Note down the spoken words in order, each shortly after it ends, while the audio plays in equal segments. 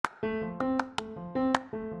Hi,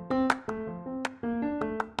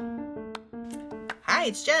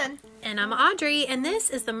 it's Jen. And I'm Audrey, and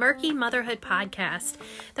this is the Murky Motherhood Podcast,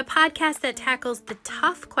 the podcast that tackles the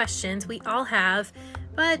tough questions we all have,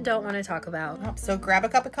 but don't want to talk about. So grab a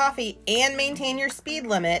cup of coffee and maintain your speed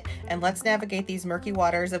limit, and let's navigate these murky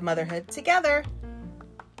waters of motherhood together.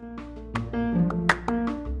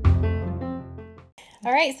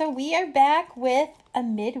 All right, so we are back with a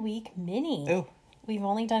midweek mini. Ooh. We've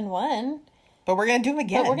only done one. But we're going to do it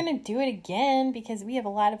again. But we're going to do it again because we have a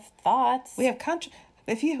lot of thoughts. We have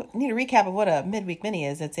if you need a recap of what a midweek mini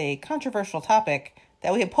is, it's a controversial topic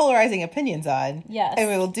that we have polarizing opinions on. Yes. And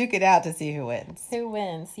we will duke it out to see who wins. Who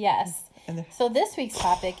wins, yes. So this week's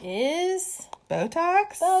topic is...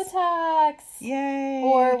 Botox? Botox. Yay.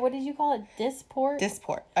 Or what did you call it? Dysport?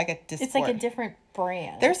 Dysport. I get Dysport. It's like a different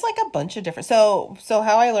brand. There's like a bunch of different... So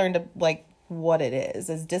how I learned like what it is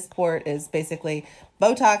Dysport is basically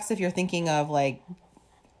Botox if you're thinking of like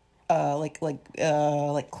Kleenex.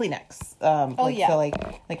 So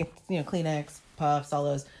Kleenex, Puffs, all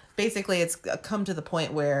those. Basically, it's come to the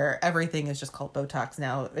point where everything is just called Botox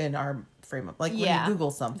now in our frame of when you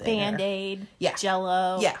Google something. Band-Aid,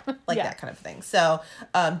 Jell-O. Yeah, that kind of thing. So,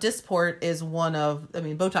 Dysport is one of,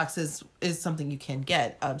 Botox is something you can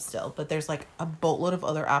get still, but there's like a boatload of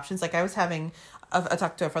other options. Like I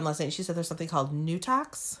talked to a friend last night. She said there's something called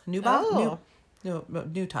Nutox. Nutox,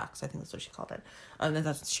 I think that's what she called it. And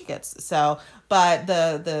that's what she gets. So, but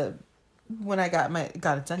when I got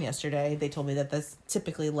it done yesterday, they told me that this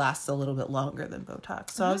typically lasts a little bit longer than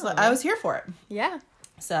Botox. So I was here for it. Yeah.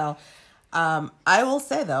 So, I will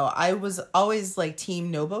say though, I was always like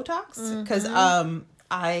team no Botox because,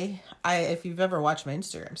 I if you've ever watched my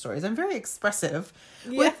Instagram stories, I'm very expressive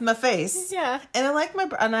with my face. Yeah. And I like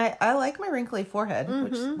my wrinkly forehead,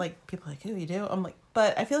 which like people are like, "Oh, you do?" I'm like,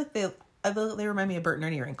 but I feel like they remind me of Bert and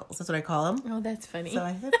Ernie wrinkles. That's what I call them. Oh, that's funny. So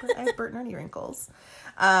I have Bert and Ernie wrinkles.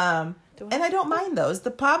 And I don't mind those.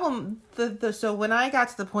 The problem, so when I got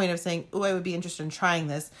to the point of saying, "Oh, I would be interested in trying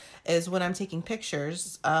this," is when I'm taking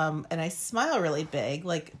pictures, and I smile really big,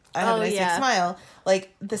 like I have a nice big smile,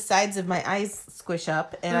 like the sides of my eyes squish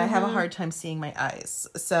up, and I have a hard time seeing my eyes.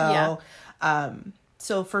 So,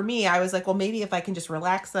 so for me, I was like, well, maybe if I can just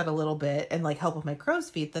relax that a little bit and like help with my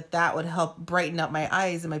crow's feet, that would help brighten up my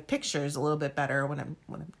eyes and my pictures a little bit better when I'm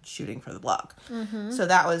shooting for the blog. So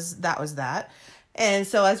that was that. And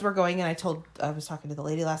so as we're going, and I was talking to the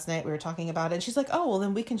lady last night, we were talking about it, and she's like, oh, well,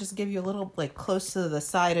 then we can just give you a little, like, close to the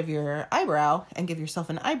side of your eyebrow and give yourself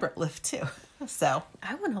an eyebrow lift, too. So.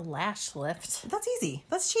 I want a lash lift. That's easy.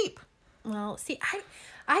 That's cheap. Well, see,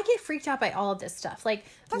 I get freaked out by all of this stuff. Like,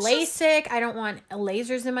 LASIK, I don't want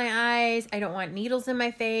lasers in my eyes. I don't want needles in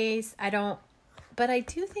my face. But I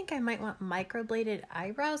do think I might want microbladed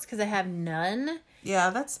eyebrows because I have none. Yeah,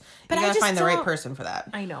 you gotta find the right person for that.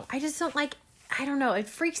 I know. I just don't like... I don't know. It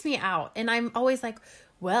freaks me out. And I'm always like,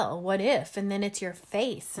 well, what if? And then it's your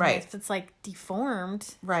face. And if it's like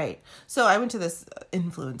deformed. Right. So I went to this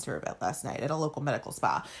influencer event last night at a local medical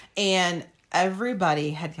spa. And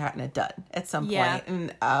everybody had gotten it done at some point.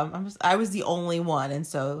 And I was the only one. And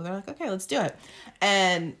so they're like, okay, let's do it.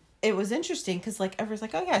 And it was interesting because like everyone's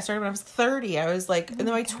like, oh yeah, I started when I was 30. I was like in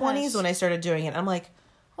my 20s when I started doing it. I'm like,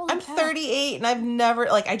 I'm 38 and I've never,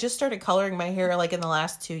 like, I just started coloring my hair, like, in the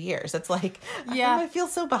last 2 years. It's like, I feel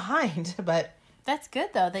so behind, but. That's good,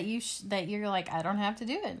 though, that you're like, I don't have to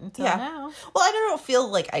do it until now. Well, I don't feel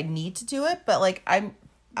like I need to do it, but, like, I'm,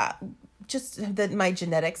 just that my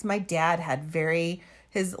genetics, my dad had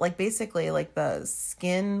basically, like, the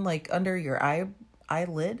skin, like, under your eyebrow.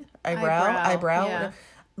 Yeah.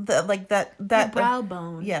 The brow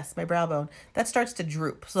bone. Yes, my brow bone. That starts to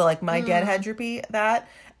droop. So like my dad had droopy that,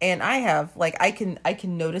 and I have like I can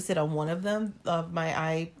notice it on one of them of my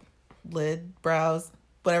eyelid, brows,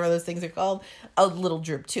 whatever those things are called, a little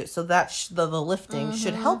droop too. So that the lifting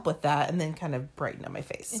should help with that, and then kind of brighten up my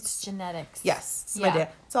face. It's genetics. Yes, my dad.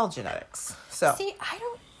 It's all genetics. So see, I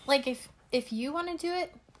don't like if you want to do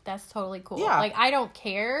it, that's totally cool. Yeah. Like I don't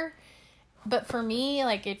care. But for me,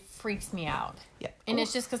 like, it freaks me out. Yeah. And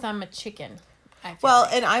it's just because I'm a chicken.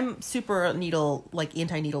 And I'm super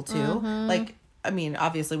anti-needle too. Like, I mean,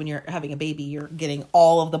 obviously when you're having a baby, you're getting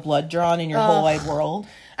all of the blood drawn in your whole wide world.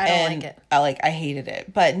 I don't like it. I hated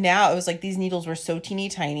it. But now it was like these needles were so teeny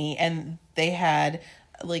tiny, and they had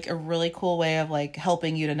like a really cool way of like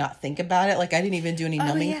helping you to not think about it. Like I didn't even do any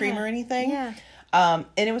numbing cream or anything. Yeah. And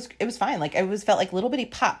it was fine. Like felt like little bitty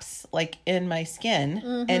pops like in my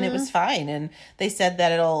skin, and it was fine. And they said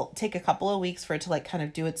that it'll take a couple of weeks for it to like kind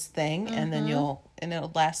of do its thing, and then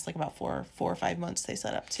it'll last like about 4 or 5 months. They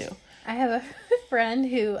set up too. I have a friend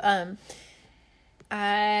who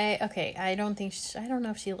I don't think I don't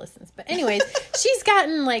know if she listens, but anyways, she's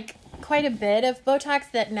gotten like quite a bit of Botox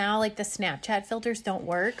that now like the Snapchat filters don't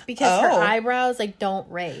work because her eyebrows like don't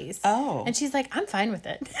raise. Oh. And she's like, I'm fine with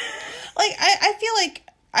it. Like I feel like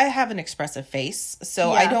I have an expressive face,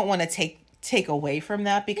 so I don't want to take away from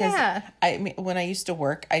that because I mean, when I used to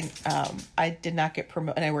work, I did not get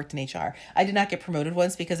promoted, and I worked in HR. I did not get promoted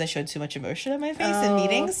once because I showed too much emotion in my face in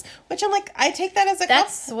meetings, which I'm like, I take that as a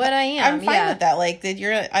that's what I am. I'm fine with that. Like that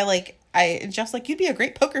just like you'd be a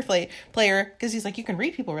great poker player because he's like, you can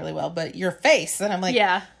read people really well, but your face, and I'm like,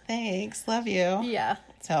 thanks, love you. Yeah.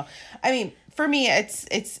 So I mean, for me, it's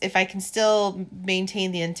if I can still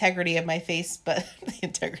maintain the integrity of my face, but the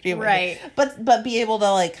integrity of my face, but be able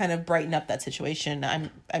to like kind of brighten up that situation.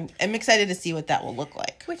 I'm excited to see what that will look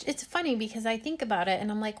like. Which it's funny because I think about it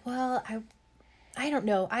and I'm like, well, I don't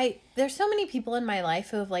know. There's so many people in my life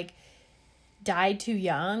who have like died too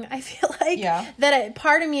young. I feel like that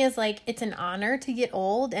part of me is like, it's an honor to get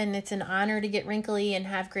old and it's an honor to get wrinkly and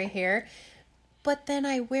have gray hair. But then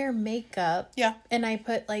I wear makeup. Yeah. And I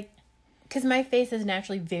put like, because my face is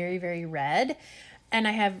naturally very, very red and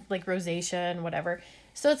I have like rosacea and whatever.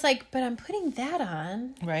 So it's like, but I'm putting that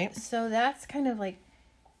on. Right. So that's kind of like,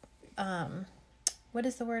 what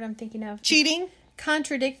is the word I'm thinking of? Cheating?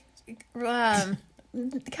 Contradictory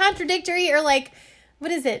or like, what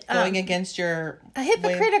is it? Going against your...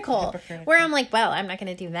 hypocritical. Where I'm like, well, I'm not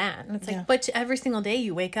going to do that. And it's like, but every single day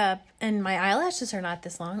you wake up and my eyelashes are not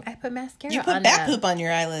this long. I put mascara on You put bat poop on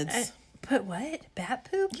your eyelids. Put what? Bat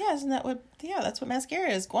poop? Yeah, isn't that what... Yeah, that's what mascara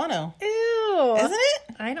is. Guano. Ew. Isn't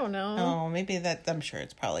it? I don't know. Oh, maybe that... I'm sure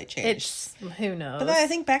it's probably changed. Who knows? But I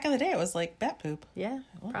think back in the day it was like bat poop. Yeah,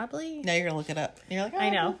 probably. Now you're going to look it up. You're like, I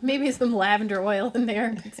know. Maybe some lavender oil in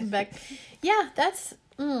there. Put some back. Yeah, that's...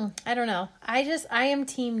 I don't know. I am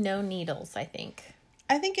team no needles, I think.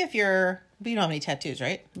 I think if you're... But you don't have any tattoos,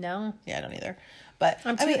 right? No. Yeah, I don't either. But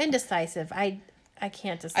I'm too indecisive. I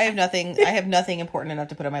can't decide. I have nothing important enough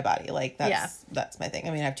to put on my body. Like, that's my thing.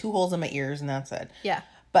 I mean, I have 2 holes in my ears and that's it. Yeah.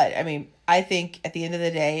 But, I mean, I think at the end of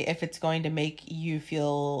the day, if it's going to make you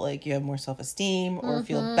feel like you have more self-esteem or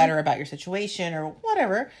feel better about your situation or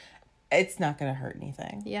whatever, it's not going to hurt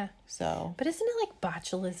anything. Yeah. So. But isn't it like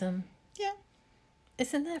botulism? Yeah.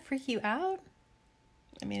 Isn't that freak you out?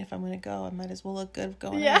 I mean, if I'm going to go, I might as well look good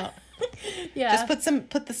going out. Yeah. Just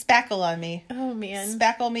put the spackle on me. Oh, man.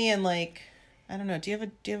 Spackle me and like, I don't know. Do you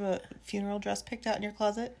have a funeral dress picked out in your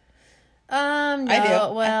closet? No. I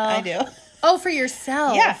do. Well, I do. Oh, for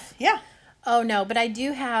yourself? Yeah. Yeah. Oh, no. But I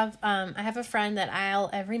do have, I have a friend that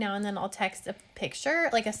every now and then I'll text a picture,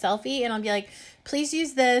 like a selfie, and I'll be like, please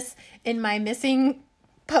use this in my missing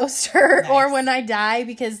poster or when I die,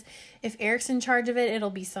 because if Eric's in charge of it, it'll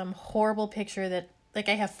be some horrible picture that like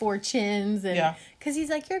I have 4 chins and because he's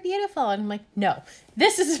like, you're beautiful. And I'm like, no,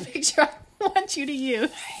 this is a picture I want you to use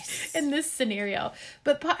in this scenario.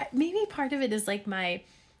 But maybe part of it is like my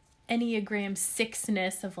Enneagram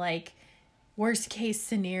 6-ness of like worst case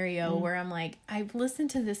scenario where I'm like, I've listened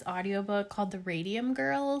to this audiobook called The Radium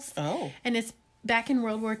Girls. Oh. And it's back in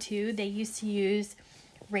World War II. They used to use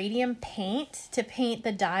radium paint to paint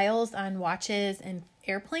the dials on watches and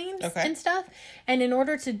airplanes and stuff. And in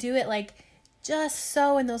order to do it like just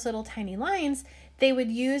so in those little tiny lines, they would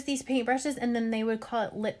use these paintbrushes and then they would call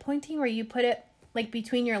it lip pointing, where you put it like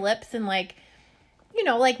between your lips and like, you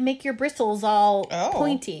know, like make your bristles all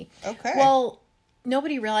pointy. Okay. Well,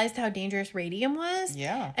 nobody realized how dangerous radium was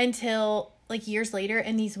until like years later,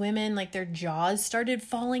 and these women, like their jaws started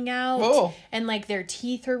falling out and like their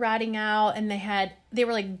teeth were rotting out and they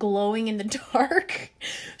were like glowing in the dark.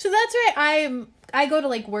 So that's why I go to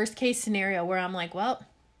like worst case scenario where I'm like, well,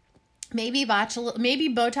 maybe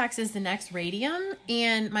Botox is the next radium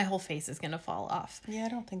and my whole face is going to fall off. Yeah, I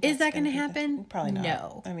don't think is that going to happen? Probably not.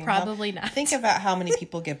 No, I mean, probably not. Think about how many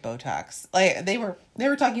people get Botox. Like they were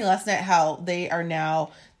talking last night how they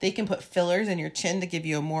can put fillers in your chin to give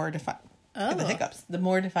you a more defined the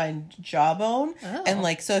more defined jawbone. And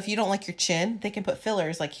like, so if you don't like your chin, they can put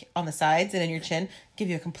fillers like on the sides and in your chin, give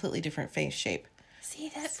you a completely different face shape. See,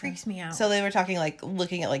 that freaks me out. So they were talking like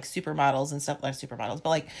looking at like supermodels and stuff, like supermodels, but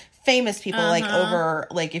like famous people, like over,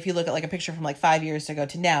 like if you look at like a picture from like 5 years ago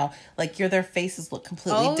to now, like their faces look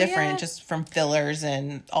completely different just from fillers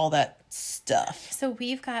and all that stuff. So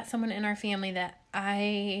we've got someone in our family that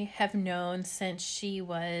I have known since she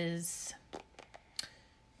was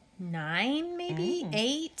 9, maybe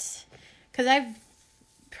 8, because I've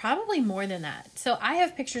probably more than that. So I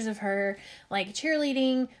have pictures of her like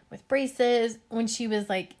cheerleading with braces when she was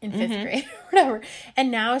like in 5th grade or whatever.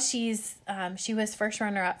 And now she was first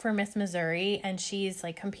runner up for Miss Missouri and she's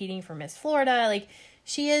like competing for Miss Florida. Like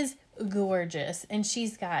she is gorgeous and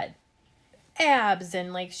she's got abs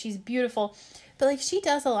and like she's beautiful, but like she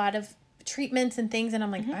does a lot of treatments and things and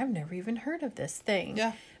I'm like, I've never even heard of this thing.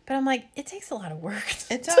 Yeah. But I'm like, it takes a lot of work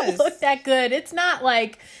It to does. look that good. It's not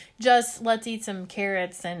like just let's eat some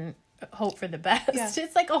carrots and hope for the best. Yeah.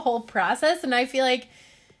 It's like a whole process. And I feel like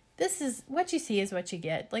this is what you see is what you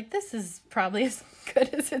get. Like this is probably as good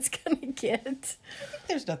as it's going to get.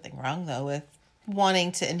 There's nothing wrong though with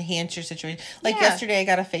wanting to enhance your situation. Like Yeah. yesterday I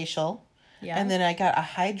got a facial. Yeah. And then I got a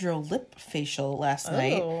hydro lip facial last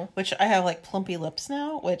night, which I have like plumpy lips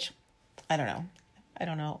now, which I don't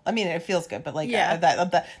know. I mean, it feels good, but like Yeah.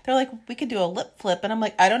 they're like, we could do a lip flip. And I'm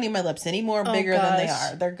like, I don't need my lips any more bigger than they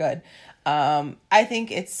gosh. are. They're good. I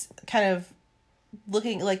think it's kind of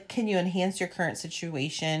looking like, can you enhance your current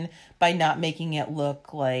situation by not making it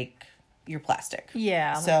look like you're plastic?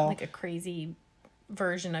 Yeah. So like a crazy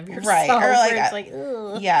version of yourself. right. Or like, where it's like,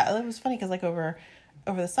 ugh. yeah, it was funny because like over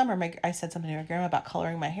the summer, I said something to my grandma about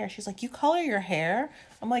coloring my hair. She's like, "You color your hair?"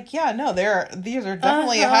 I'm like, "Yeah, no, these are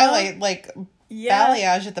definitely a highlight, like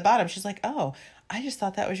balayage at the bottom." She's like, "Oh, I just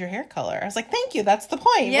thought that was your hair color." I was like, "Thank you, that's the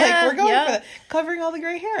point. Yeah, like we're going yeah. for that, covering all the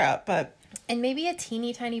gray hair up." But And maybe a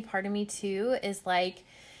teeny tiny part of me too is like,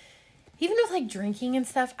 even with like drinking and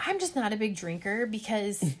stuff, I'm just not a big drinker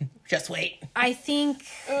because just wait, I think,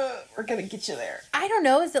 we're gonna get you there. I don't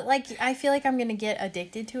know, is it like, I feel like I'm going to get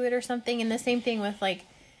addicted to it or something. And the same thing with like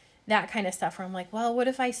that kind of stuff where I'm like, well, what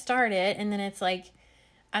if I start it? And then it's like,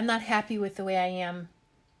 I'm not happy with the way I am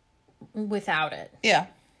without it. Yeah.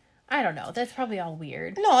 I don't know. That's probably all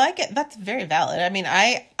weird. No, I get that's very valid. I mean,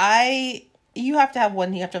 you have to have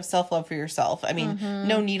you have to have self-love for yourself. I mean,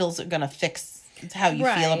 no needles are going to fix how you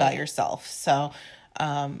feel about yourself. So,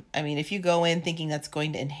 I mean, if you go in thinking that's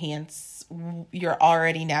going to enhance your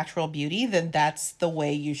already natural beauty, then that's the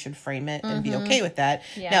way you should frame it and be okay with that.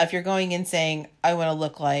 Yeah. Now, if you're going in saying, I want to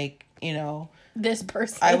look like, This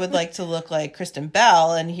person. I would like to look like Kristen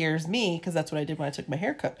Bell, and here's me, because that's what I did when I took my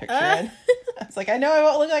haircut picture. I was like, I know I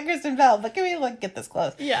won't look like Kristen Bell, but can we get this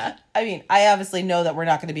close? Yeah. I mean, I obviously know that we're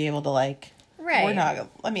not going to be able to Right. we're not,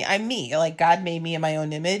 I mean, I'm me. Like, God made me in my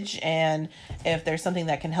own image, and if there's something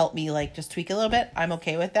that can help me, like, just tweak a little bit, I'm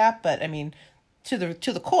okay with that. But, I mean, to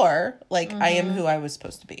the core, like, I am who I was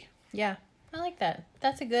supposed to be. Yeah. I like that.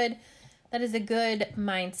 That is a good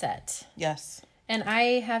mindset. Yes. And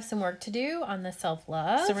I have some work to do on the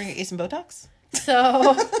self-love. So we're going to get you some Botox?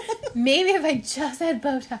 So maybe if I just had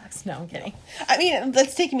Botox. No, I'm kidding. I mean,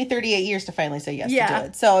 it's taken me 38 years to finally say yes to Yeah. do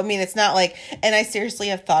it. So, I mean, it's not like, and I seriously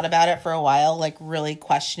have thought about it for a while, like really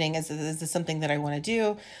questioning, is this something that I want to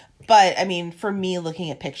do? But, I mean, for me, looking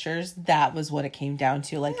at pictures, that was what it came down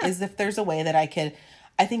to. Like, is if there's a way that I could,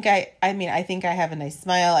 I think I have a nice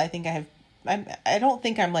smile. I don't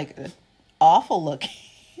think I'm like awful looking.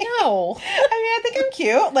 No. I mean, I think I'm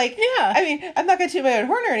cute. Like, Yeah. I mean, I'm not going to toot my own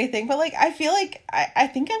horn or anything, but like, I feel like I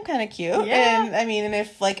think I'm kind of cute. Yeah. And I mean, and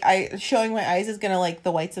if like showing my eyes is going to like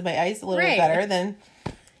the whites of my eyes a little Right. bit better, then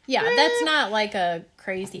Yeah, that's not like a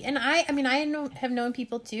crazy. And I have known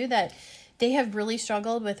people too that they have really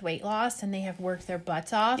struggled with weight loss and they have worked their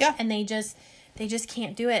butts off. Yeah. And they just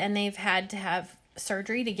can't do it. And they've had to have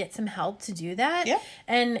surgery to get some help to do that. Yeah.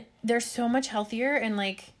 And they're so much healthier and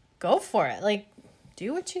like, go for it. Like,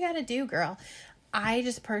 do what you got to do, girl. I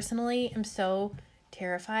just personally am so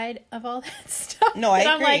terrified of all that stuff. No, I and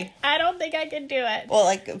agree. I'm like, I don't think I can do it. well,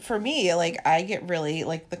 like for me, like I get really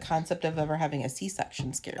like the concept of ever having a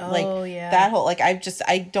C-section scared. Like yeah. that whole, like I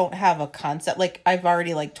don't have a concept. Like I've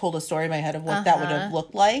already like told a story in my head of what that would have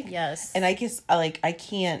looked like. Yes. And I guess I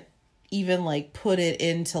can't even like put it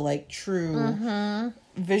into like true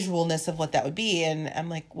visualness of what that would be. And I'm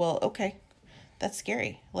like, well, okay. That's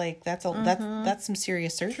scary. Like that's some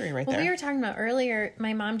serious surgery right there. We were talking about earlier,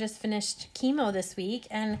 my mom just finished chemo this week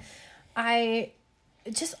and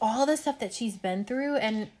just all the stuff that she's been through,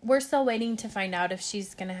 and we're still waiting to find out if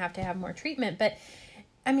she's going to have more treatment. But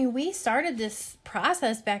I mean, we started this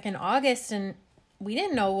process back in August and we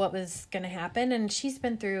didn't know what was going to happen. And she's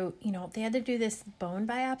been through, they had to do this bone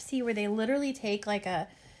biopsy where they literally take like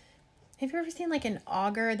have you ever seen like an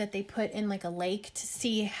auger that they put in like a lake to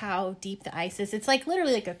see how deep the ice is? It's like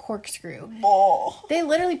literally like a corkscrew. Oh. They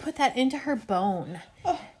literally put that into her bone.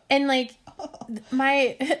 And like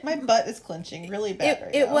my butt is clenching really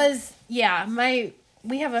bad it now. was, yeah,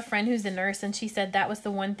 we have a friend who's a nurse and she said that was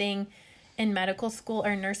the one thing in medical school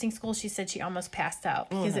or nursing school. She said she almost passed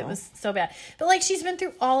out because it was so bad. But like she's been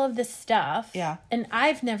through all of this stuff. Yeah. And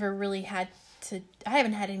I've never really I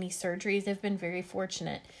haven't had any surgeries. I've been very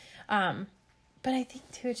fortunate. But I think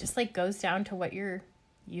too, it just like goes down to what you're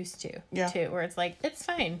used to too, where it's like, it's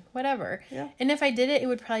fine, whatever. Yeah. And if I did it, it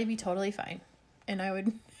would probably be totally fine. And I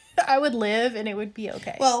would I would live and it would be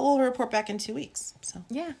okay. Well, we'll report back in 2 weeks. So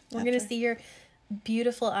yeah, we're going to see your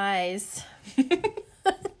beautiful eyes.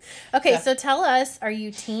 Okay, so tell us, are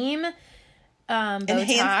you team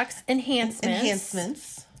Botox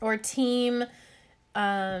enhancements or team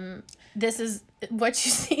this is what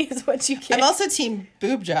you see is what you get? I'm also team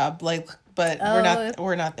boob job, but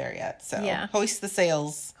we're not there yet. So hoist the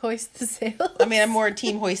sails. Hoist the sails. I mean, I'm more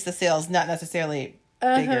team hoist the sails, not necessarily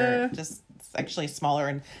bigger, just actually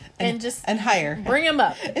smaller and higher. Bring them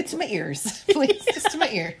up. It's to my ears, please, just to my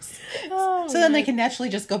ears. So then they can naturally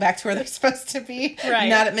just go back to where they're supposed to be, right?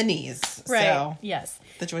 Not at my knees. Right. So yes.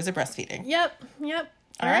 The joys of breastfeeding. Yep.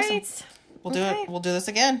 All right. We'll do it. We'll do this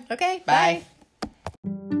again. Okay. Bye.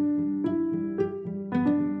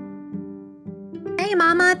 Hey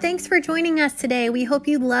Mama, thanks for joining us today. We hope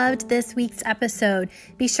you loved this week's episode.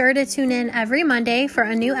 Be sure to tune in every Monday for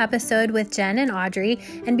a new episode with Jen and Audrey,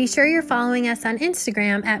 and be sure you're following us on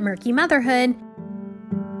Instagram at Murky Motherhood.